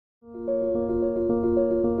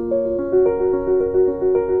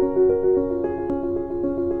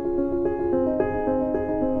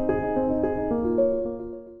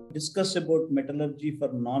discuss about metallurgy for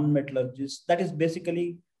non-metallurgists. That is basically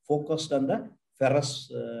focused on the ferrous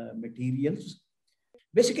materials.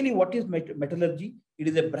 Basically, what is metallurgy? It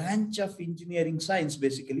is a branch of engineering science.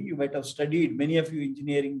 Basically, you might have studied, many of you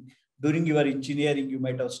during your engineering, you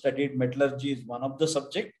might have studied metallurgy is one of the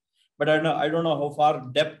subject, but I don't know how far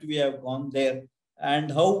depth we have gone there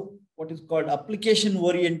and how, what is called application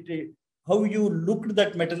oriented, how you looked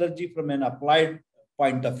at metallurgy from an applied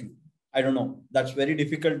point of view. I don't know. That's very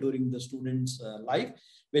difficult during the student's life.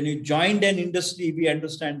 When you joined an industry, we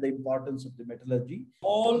understand the importance of the metallurgy.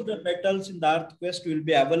 All the metals in the earth crust will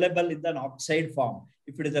be available in an oxide form.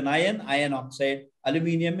 If it is an iron, iron oxide,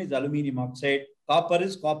 aluminium is aluminium oxide, copper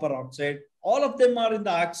is copper oxide. All of them are in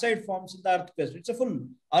the oxide forms in the earth crust. It's a full,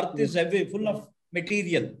 earth is full of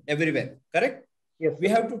material everywhere, correct? Yes. We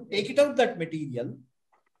have to take it out, that material,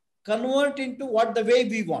 convert into what the way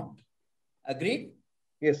we want. Agreed?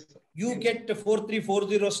 Yes. You get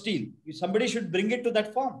 4340 steel. Somebody should bring it to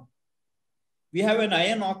that form. We have an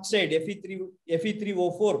iron oxide,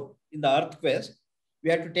 Fe3O4 in the earth crust. We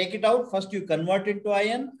have to take it out. First, you convert it to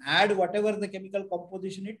iron, add whatever the chemical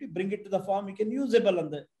composition it, you bring it to the form, you can usable on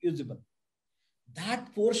the usable.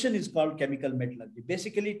 That portion is called chemical metallurgy.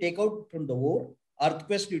 Basically, take out from the ore, earth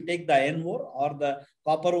crust, you take the iron ore or the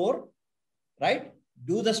copper ore, right?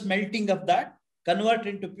 Do the smelting of that, convert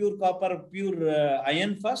into pure copper, pure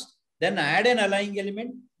iron first, then add an alloying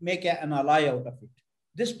element, make an alloy out of it.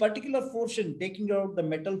 This particular portion, taking out the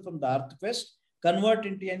metal from the earth crust, convert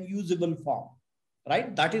into an usable form,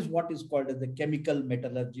 right? That is what is called as the chemical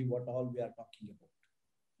metallurgy, what all we are talking about,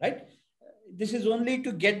 right? This is only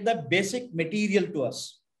to get the basic material to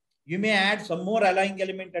us. You may add some more alloying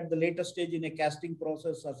element at the later stage in a casting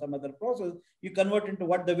process or some other process. You convert into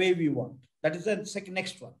what the way we want. That is the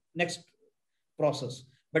next process.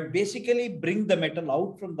 But basically bring the metal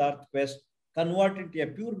out from the earth crust, convert it to a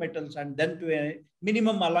pure metals, and then to a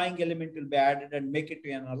minimum alloying element will be added and make it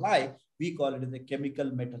to an alloy. We call it the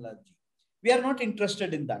chemical metallurgy. We are not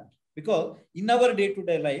interested in that because in our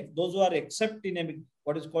day-to-day life, those who are except in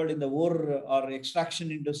what is called in the ore or extraction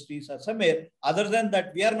industries or somewhere, other than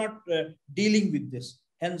that, we are not dealing with this.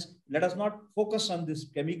 Hence, let us not focus on this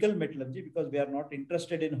chemical metallurgy because we are not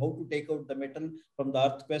interested in how to take out the metal from the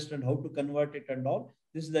earth crust and how to convert it and all.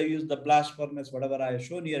 This is the blast furnace, whatever I have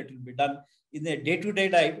shown here, it will be done. In a day-to-day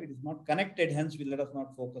life, it is not connected. Hence, let us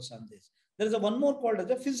not focus on this. There is one more called as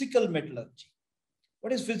a physical metallurgy.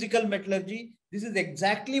 What is physical metallurgy? This is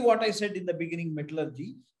exactly what I said in the beginning,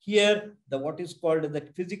 metallurgy. Here, what is called the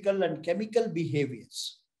physical and chemical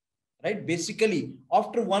behaviors. Right? Basically,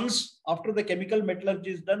 after the chemical metallurgy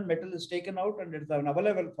is done, metal is taken out and it's an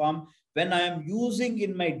available form. When I am using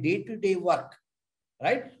in my day-to-day work,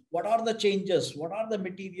 right? What are the changes? What are the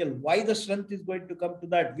material? Why the strength is going to come to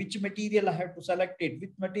that? Which material I have to select it?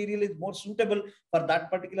 Which material is more suitable for that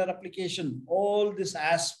particular application? All this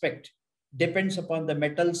aspect depends upon the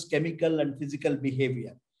metal's chemical and physical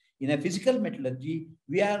behavior. In a physical metallurgy,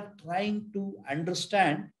 we are trying to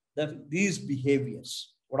understand these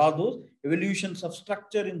behaviors. What are those? Evolutions of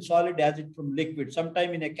structure in solid acid from liquid.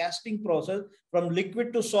 Sometime in a casting process, from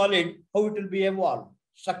liquid to solid, how it will be evolved.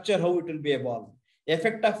 Structure, how it will be evolved.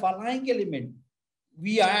 Effect of alloying element.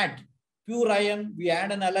 We add pure iron, we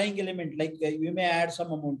add an alloying element, like we may add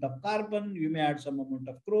some amount of carbon, we may add some amount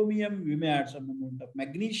of chromium, we may add some amount of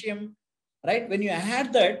magnesium, right? When you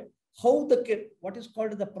add that, how what is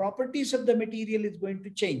called the properties of the material is going to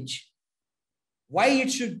change. Why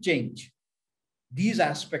it should change. These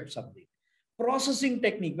aspects of it. Processing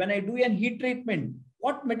technique, when I do an heat treatment,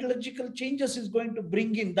 what metallurgical changes is going to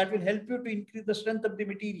bring in that will help you to increase the strength of the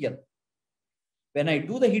material. When I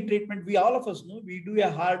do the heat treatment, all of us know, we do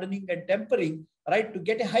a hardening and tempering, right, to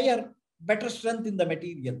get a higher, better strength in the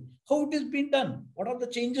material. How it is being done? What are the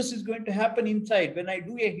changes is going to happen inside when I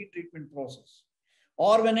do a heat treatment process?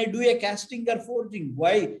 Or when I do a casting or forging,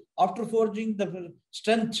 why? After forging, the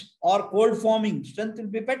strength or cold forming, strength will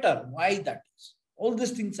be better. Why that is? All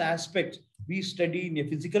these things, aspects we study in a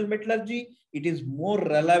physical metallurgy, it is more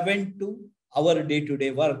relevant to our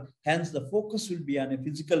day-to-day work. Hence, the focus will be on a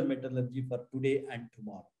physical metallurgy for today and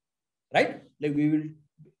tomorrow, right? Like we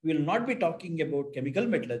will not be talking about chemical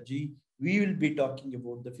metallurgy. We will be talking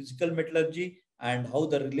about the physical metallurgy and how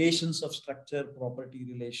the relations of structure, property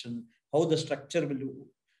relation, how the structure will,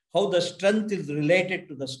 how the strength is related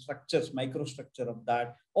to the structures, microstructure of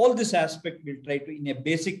that. All this aspect we'll try to, in a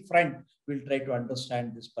basic front, we'll try to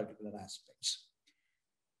understand this particular aspects.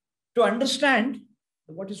 To understand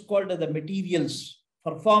what is called the materials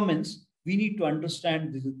performance, we need to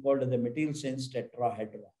understand this is called the material science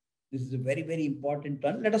tetrahedron. This is a very, very important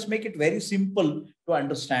one. Let us make it very simple to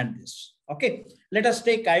understand this. Okay, let us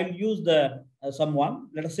take, I will use the someone.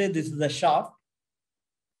 Let us say this is a shaft,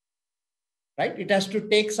 right? It has to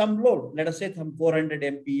take some load. Let us say some 400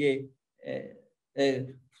 MPa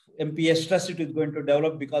MPa stress it is going to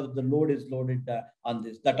develop because of the load is loaded on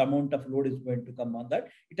this. That amount of load is going to come on that.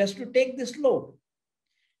 It has to take this load.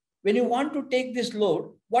 When you want to take this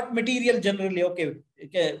load, what material generally? Okay,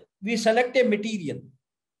 we select a material,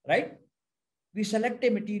 right? We select a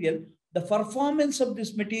material. The performance of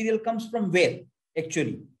this material comes from where?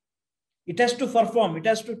 Actually, it has to perform. It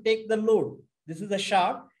has to take the load. This is a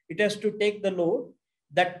shaft. It has to take the load.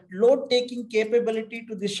 That load taking capability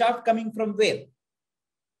to the shaft coming from where?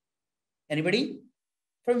 Anybody?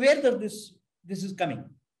 From where does this is coming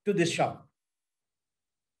to this shaft?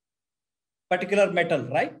 Particular metal,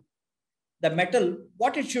 right? The metal,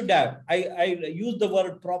 what it should have? I use the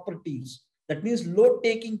word properties. That means load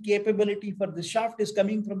taking capability for the shaft is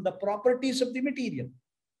coming from the properties of the material.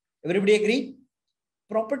 Everybody agree?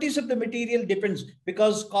 Properties of the material depends,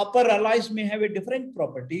 because copper alloys may have a different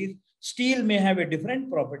properties, steel may have a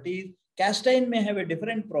different properties, cast iron may have a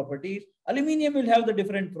different properties, aluminium will have the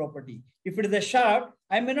different property. If it is a shaft,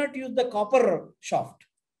 I may not use the copper shaft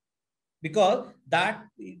because that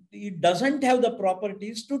it doesn't have the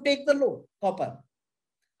properties to take the load, copper.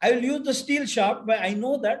 I will use the steel shaft, but I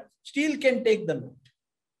know that steel can take the load.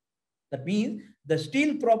 That means the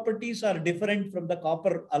steel properties are different from the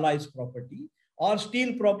copper alloys property, or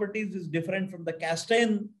steel properties is different from the cast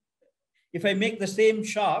iron. If I make the same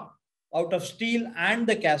shaft out of steel and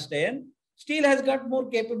the cast iron, steel has got more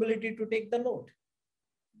capability to take the load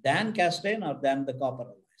than cast iron or than the copper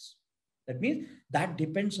alloys. That means that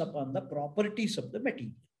depends upon the properties of the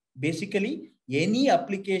material. Basically, any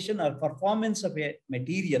application or performance of a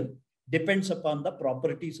material depends upon the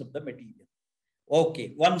properties of the material.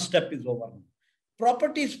 Okay, one step is over.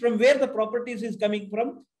 Properties, from where the properties is coming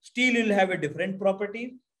from? Steel will have a different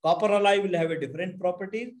property, copper alloy will have a different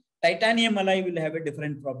property, titanium alloy will have a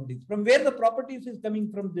different properties. From where the properties is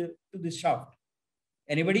coming from to this shaft?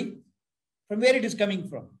 Anybody? From where it is coming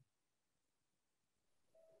from?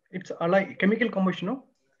 It's alloy, chemical composition, no?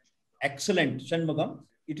 Excellent, Shanmugam.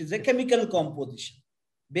 It is a chemical composition.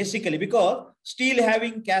 Basically, because steel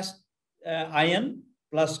having cast iron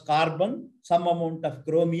plus carbon, some amount of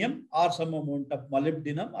chromium or some amount of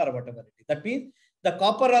molybdenum or whatever it is. That means the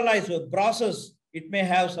copper alloys process, it may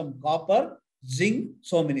have some copper, zinc,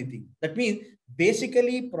 so many things. That means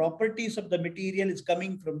basically properties of the material is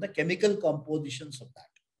coming from the chemical compositions of that.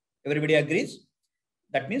 Everybody agrees?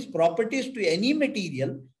 That means properties to any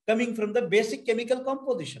material coming from the basic chemical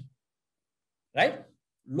composition, right?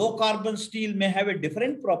 Low carbon steel may have a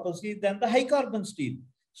different property than the high carbon steel.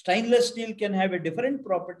 Stainless steel can have a different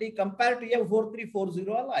property compared to a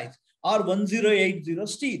 4340 alloys or 1080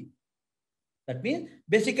 steel. That means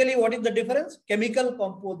basically what is the difference? Chemical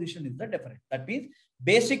composition is the difference. That means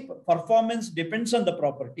basic performance depends on the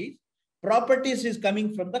properties. Properties is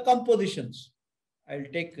coming from the compositions. I'll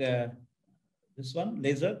take this one,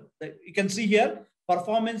 laser. You can see here,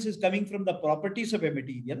 performance is coming from the properties of a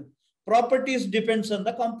material. Properties depends on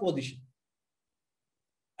the composition.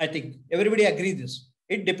 I think everybody agrees this.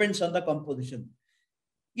 It depends on the composition.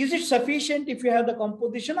 Is it sufficient if you have the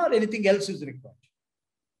composition or anything else is required?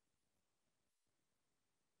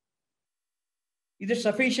 Is it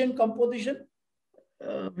sufficient composition?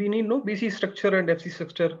 We need no BC structure and FC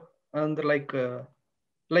structure and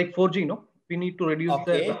like forging, no? We need to reduce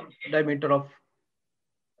the diameter of,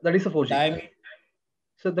 that is a forging.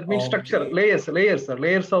 So that means structure, layers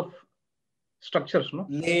of structures, no?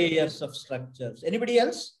 Layers of structures. Anybody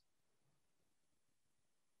else?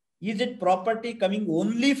 Is it property coming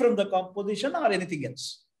only from the composition or anything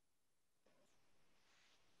else?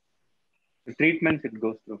 The treatments it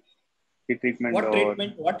goes through. The treatment. What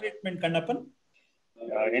treatment? What treatment can happen?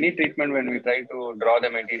 Any treatment when we try to draw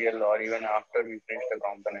the material or even after we finish the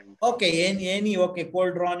component. Okay, any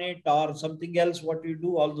cold drawn it or something else, what you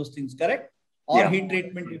do, all those things, correct? Or heat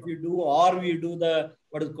treatment if you do, or we do the,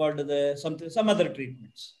 what is called the some other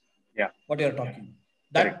treatments. Yeah. What you are talking.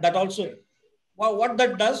 That also, what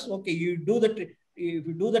that does, okay, you do if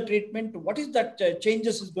you do the treatment, what is that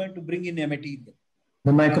changes is going to bring in a material?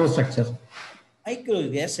 The microstructure.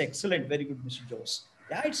 Yes, excellent. Very good, Mr. Jose.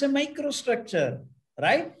 Yeah, it's a microstructure,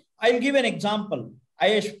 right? I'll give an example.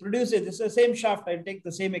 I produce this is the same shaft. I'll take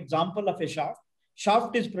the same example of a shaft.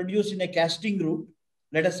 Shaft is produced in a casting route.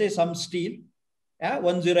 Let us say some steel,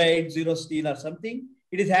 1080 steel or something.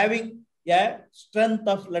 It is having strength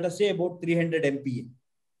of, let us say, about 300 MPa.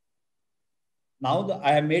 Now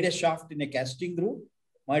I have made a shaft in a casting route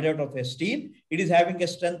made out of a steel. It is having a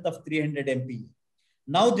strength of 300 MPa.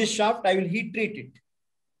 Now this shaft, I will heat treat it.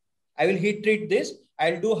 I will heat treat this.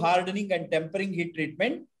 I'll do hardening and tempering heat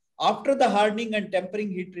treatment. After the hardening and tempering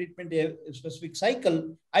heat treatment specific cycle,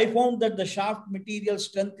 I found that the shaft material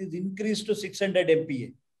strength is increased to 600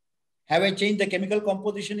 MPa. Have I changed the chemical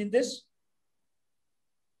composition in this?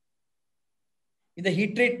 In the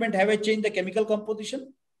heat treatment, have I changed the chemical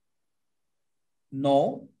composition?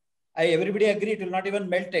 No. Everybody agree it will not even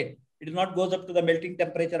melt it. It will not goes up to the melting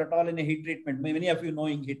temperature at all in a heat treatment. Many of you know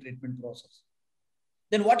in heat treatment process.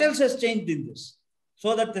 Then what else has changed in this?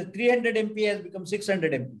 So that the 300 MPa has become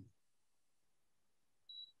 600 MPa.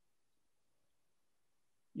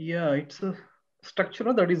 Yeah, it's a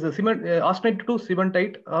structure that is a cement, austenite to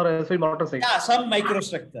cementite or mortacite. Yeah, some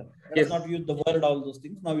microstructure. Let us not use the word, all those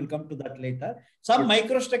things. Now we'll come to that later. Some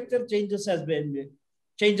microstructure changes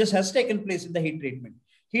has taken place in the heat treatment.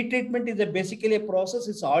 Heat treatment is basically a process.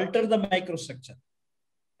 It's alter the microstructure.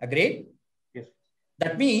 Agreed? Yes.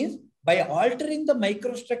 That means by altering the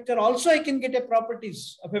microstructure, also I can get a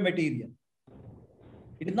properties of a material.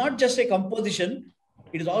 It is not just a composition.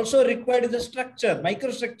 It is also required in the structure,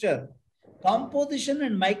 microstructure. Composition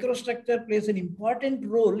and microstructure plays an important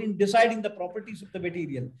role in deciding the properties of the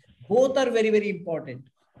material. Both are very, very important.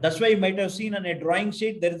 That's why you might have seen on a drawing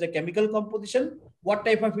sheet, there is a chemical composition, what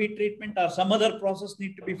type of heat treatment or some other process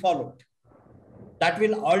need to be followed. That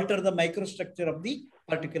will alter the microstructure of the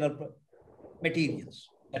particular materials.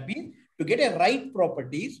 That means to get a right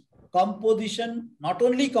properties, composition, not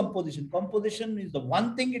only composition is the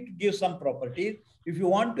one thing, it gives some properties. If you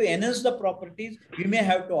want to enhance the properties, you may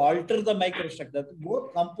have to alter the microstructure.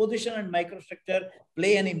 Both composition and microstructure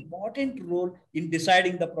play an important role in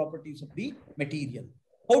deciding the properties of the material.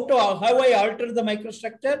 How I alter the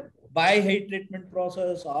microstructure? By heat treatment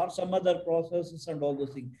process or some other processes and all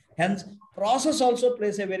those things. Hence, process also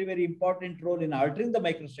plays a very, very important role in altering the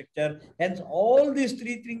microstructure. Hence, all these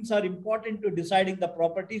three things are important to deciding the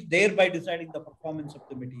properties, thereby deciding the performance of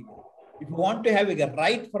the material. If you want to have a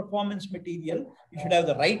right performance material, you should have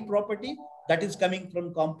the right property that is coming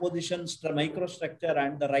from composition, microstructure,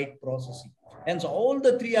 and the right processing. Hence, all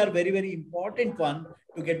the three are very, very important one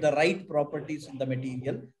to get the right properties in the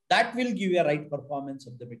material. That will give you a right performance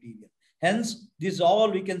of the material. Hence, this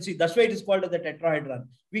all we can see. That's why it is called as the tetrahedron.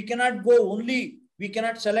 We cannot go we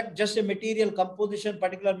cannot select just a material composition,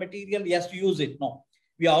 particular material, yes, use it. No.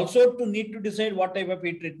 We also need to decide what type of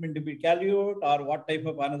heat treatment to be carried or what type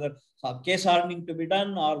of another case hardening to be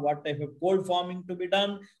done or what type of cold forming to be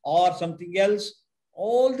done or something else.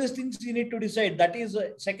 All these things you need to decide. That is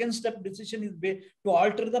a second step decision is to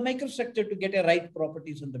alter the microstructure to get a right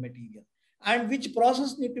properties in the material. And which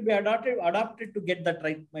process need to be adapted to get that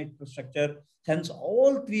right microstructure. Hence,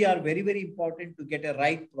 all three are very, very important to get a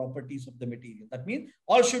right properties of the material. That means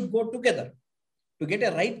all should go together. To get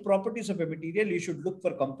a right properties of a material, you should look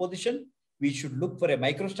for composition. We should look for a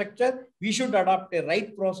microstructure. We should adopt a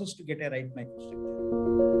right process to get a right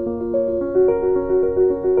microstructure.